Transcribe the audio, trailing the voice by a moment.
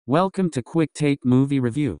Welcome to Quick Take Movie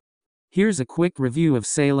Review. Here's a quick review of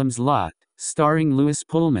Salem's Lot, starring Louis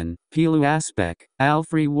Pullman, Pilou Asbæk,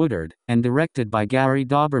 Alfre Woodard, and directed by Gary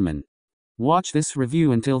Dauberman. Watch this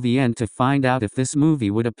review until the end to find out if this movie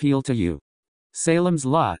would appeal to you. Salem's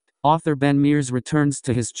Lot. Author Ben Mears returns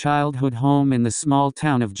to his childhood home in the small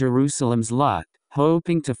town of Jerusalem's Lot,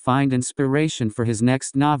 hoping to find inspiration for his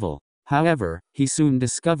next novel. However, he soon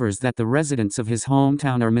discovers that the residents of his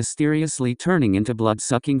hometown are mysteriously turning into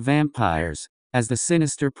blood-sucking vampires. As the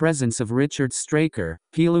sinister presence of Richard Straker,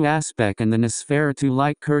 Pilou Asbæk and the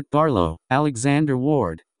Nosferatu-like Kurt Barlow, Alexander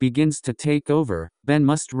Ward, begins to take over, Ben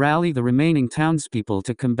must rally the remaining townspeople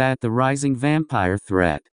to combat the rising vampire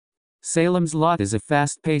threat. Salem's Lot is a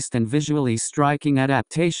fast-paced and visually striking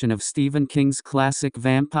adaptation of Stephen King's classic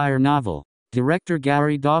vampire novel. Director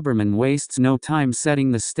Gary Dauberman wastes no time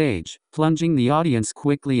setting the stage, plunging the audience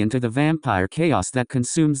quickly into the vampire chaos that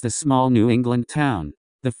consumes the small New England town.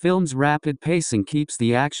 The film's rapid pacing keeps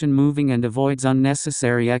the action moving and avoids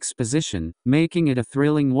unnecessary exposition, making it a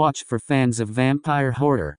thrilling watch for fans of vampire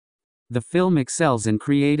horror. The film excels in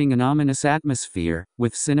creating an ominous atmosphere,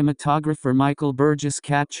 with cinematographer Michael Burgess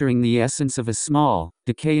capturing the essence of a small,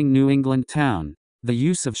 decaying New England town. The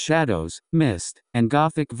use of shadows, mist, and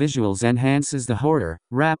gothic visuals enhances the horror,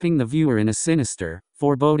 wrapping the viewer in a sinister,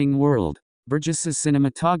 foreboding world. Burgess's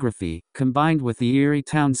cinematography, combined with the eerie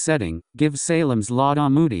town setting, gives Salem's Lot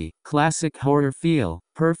a moody, classic horror feel,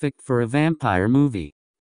 perfect for a vampire movie.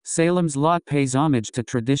 Salem's Lot pays homage to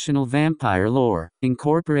traditional vampire lore,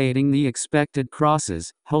 incorporating the expected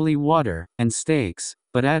crosses, holy water, and stakes,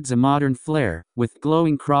 but adds a modern flair, with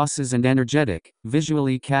glowing crosses and energetic,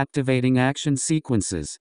 visually captivating action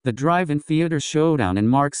sequences. The drive-in theater showdown and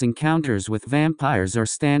Mark's encounters with vampires are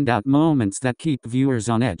standout moments that keep viewers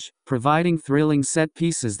on edge, providing thrilling set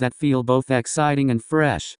pieces that feel both exciting and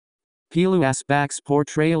fresh. Pilou Asbæk's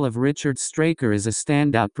portrayal of Richard Straker is a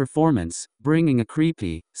standout performance, bringing a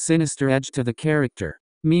creepy, sinister edge to the character.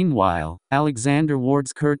 Meanwhile, Alexander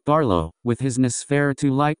Ward's Kurt Barlow, with his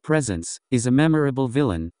Nosferatu-like presence, is a memorable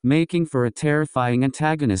villain, making for a terrifying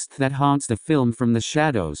antagonist that haunts the film from the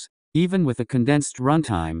shadows. Even with a condensed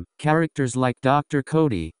runtime, characters like Dr.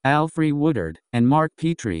 Cody, Alfre Woodard, and Mark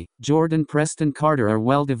Petrie, Jordan Preston Carter are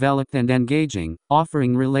well developed and engaging,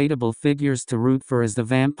 offering relatable figures to root for as the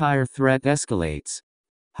vampire threat escalates.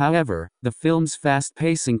 However, the film's fast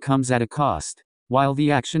pacing comes at a cost. While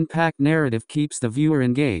the action-packed narrative keeps the viewer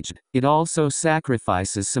engaged, it also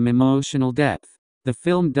sacrifices some emotional depth. The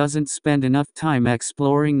film doesn't spend enough time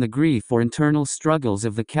exploring the grief or internal struggles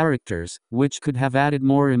of the characters, which could have added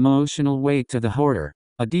more emotional weight to the horror.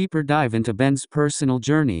 A deeper dive into Ben's personal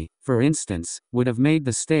journey, for instance, would have made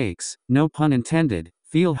the stakes, no pun intended,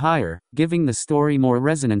 feel higher, giving the story more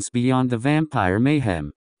resonance beyond the vampire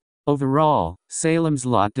mayhem. Overall, Salem's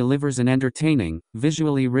Lot delivers an entertaining,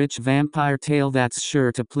 visually rich vampire tale that's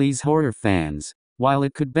sure to please horror fans. While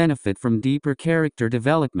it could benefit from deeper character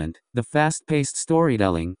development, the fast-paced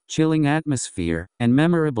storytelling, chilling atmosphere, and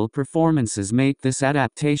memorable performances make this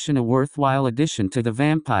adaptation a worthwhile addition to the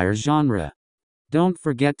vampire genre. Don't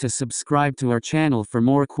forget to subscribe to our channel for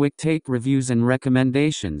more quick take reviews and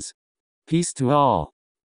recommendations. Peace to all.